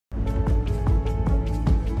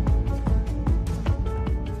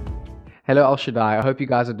Hello, Al Shaddai. I hope you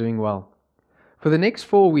guys are doing well. For the next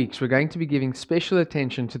 4 weeks, we're going to be giving special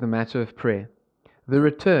attention to the matter of prayer. The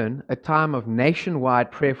return, a time of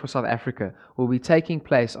nationwide prayer for South Africa, will be taking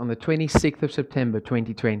place on the 26th of September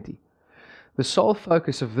 2020. The sole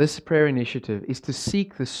focus of this prayer initiative is to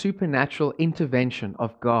seek the supernatural intervention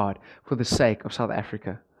of God for the sake of South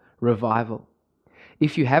Africa. Revival.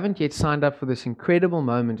 If you haven't yet signed up for this incredible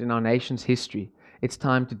moment in our nation's history, it's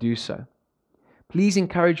time to do so. Please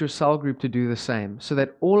encourage your cell group to do the same so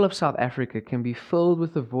that all of South Africa can be filled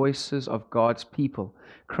with the voices of God's people,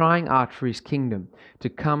 crying out for His kingdom to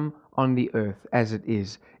come on the earth as it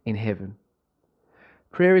is in heaven.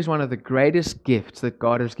 Prayer is one of the greatest gifts that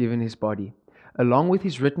God has given His body. Along with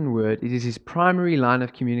His written word, it is His primary line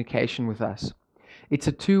of communication with us. It's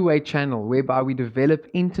a two-way channel whereby we develop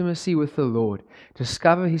intimacy with the Lord,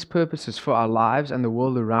 discover His purposes for our lives and the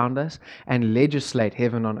world around us, and legislate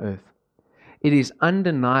heaven on earth. It is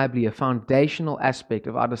undeniably a foundational aspect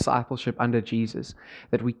of our discipleship under Jesus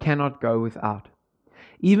that we cannot go without.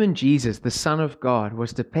 Even Jesus, the Son of God,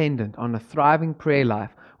 was dependent on a thriving prayer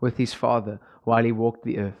life with His Father while He walked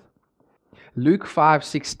the earth. Luke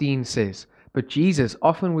 5:16 says, "But Jesus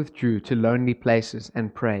often withdrew to lonely places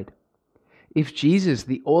and prayed." If Jesus,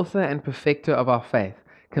 the author and perfecter of our faith,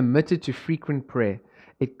 committed to frequent prayer,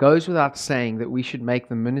 it goes without saying that we should make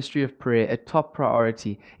the ministry of prayer a top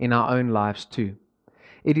priority in our own lives too.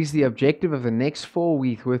 It is the objective of the next 4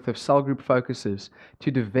 weeks worth of cell group focuses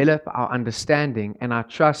to develop our understanding and our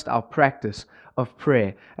practice of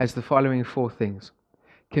prayer as the following 4 things: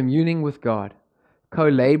 communing with God,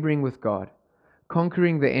 co-laboring with God,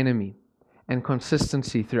 conquering the enemy, and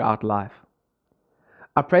consistency throughout life.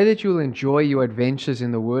 I pray that you will enjoy your adventures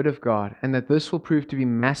in the Word of God and that this will prove to be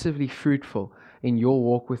massively fruitful in your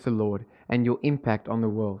walk with the Lord and your impact on the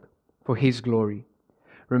world for His glory.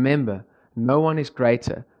 Remember, no one is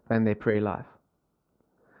greater than their prayer life.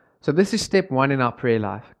 So this is step 1 in our prayer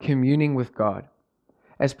life, communing with God.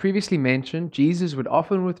 As previously mentioned, Jesus would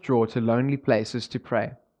often withdraw to lonely places to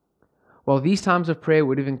pray. While these times of prayer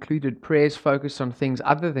would have included prayers focused on things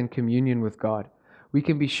other than communion with God, we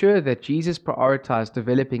can be sure that Jesus prioritized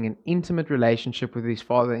developing an intimate relationship with His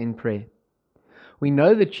Father in prayer. We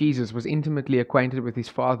know that Jesus was intimately acquainted with His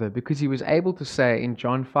Father because He was able to say in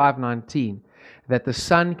John 5:19 that the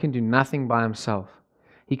Son can do nothing by Himself.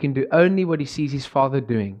 He can do only what He sees His Father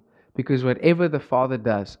doing, because whatever the Father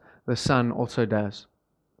does, the Son also does.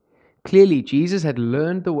 Clearly, Jesus had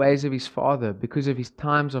learned the ways of His Father because of His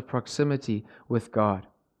times of proximity with God.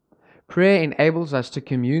 Prayer enables us to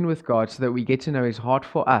commune with God so that we get to know His heart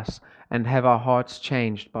for us and have our hearts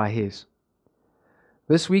changed by His.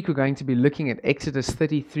 This week we're going to be looking at Exodus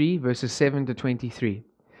 33 verses 7 to 23.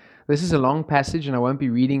 This is a long passage and I won't be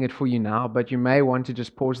reading it for you now, but you may want to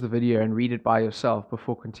just pause the video and read it by yourself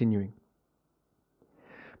before continuing.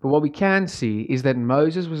 But what we can see is that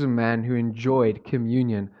Moses was a man who enjoyed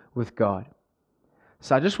communion with God.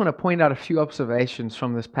 So I just want to point out a few observations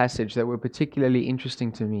from this passage that were particularly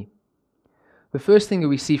interesting to me. The first thing that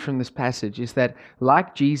we see from this passage is that,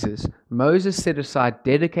 like Jesus, Moses set aside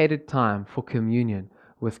dedicated time for communion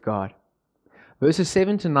with God. Verses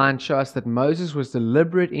 7 to 9 show us that Moses was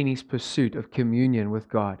deliberate in his pursuit of communion with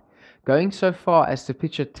God, going so far as to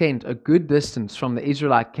pitch a tent a good distance from the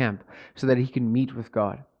Israelite camp so that he could meet with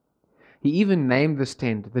God. He even named this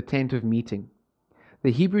tent the tent of meeting.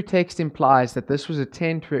 The Hebrew text implies that this was a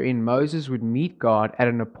tent wherein Moses would meet God at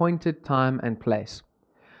an appointed time and place.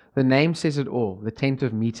 The name says it all, the tent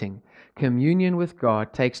of meeting. Communion with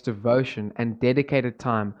God takes devotion and dedicated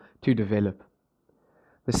time to develop.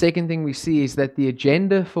 The second thing we see is that the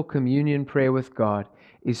agenda for communion prayer with God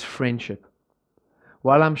is friendship.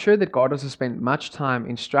 While I'm sure that God also spent much time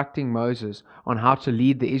instructing Moses on how to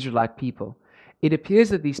lead the Israelite people, it appears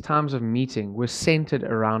that these times of meeting were centered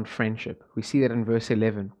around friendship. We see that in verse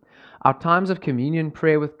 11. Our times of communion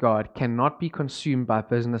prayer with God cannot be consumed by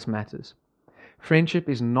business matters. Friendship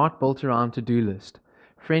is not built around a to-do list.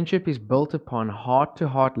 Friendship is built upon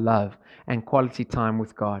heart-to-heart love and quality time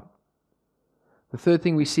with God. The third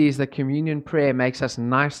thing we see is that communion prayer makes us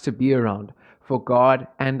nice to be around for God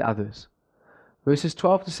and others. Verses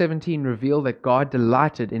 12 to 17 reveal that God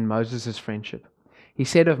delighted in Moses' friendship. He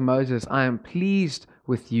said of Moses, "I am pleased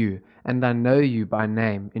with you, and I know you by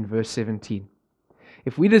name," in verse 17.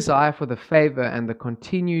 If we desire for the favor and the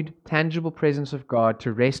continued tangible presence of God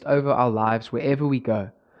to rest over our lives wherever we go,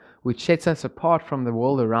 which sets us apart from the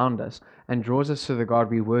world around us and draws us to the God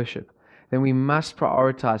we worship, then we must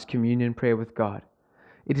prioritize communion prayer with God.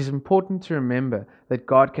 It is important to remember that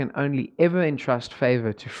God can only ever entrust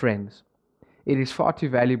favor to friends. It is far too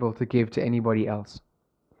valuable to give to anybody else.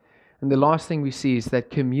 And the last thing we see is that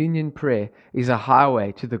communion prayer is a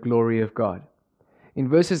highway to the glory of God. In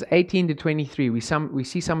verses 18 to 23, we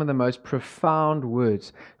see some of the most profound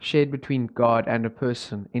words shared between God and a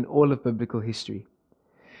person in all of biblical history.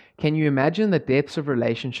 Can you imagine the depths of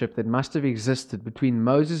relationship that must have existed between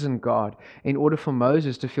Moses and God in order for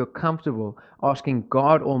Moses to feel comfortable asking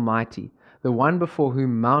God Almighty, the one before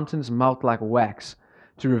whom mountains melt like wax,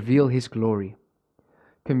 to reveal His glory?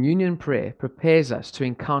 Communion prayer prepares us to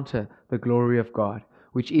encounter the glory of God,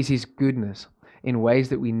 which is His goodness, in ways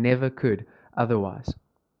that we never could otherwise.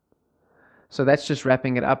 So that's just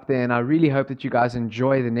wrapping it up there, and I really hope that you guys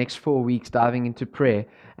enjoy the next 4 weeks diving into prayer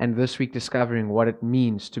and this week discovering what it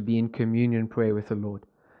means to be in communion prayer with the Lord.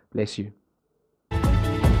 Bless you.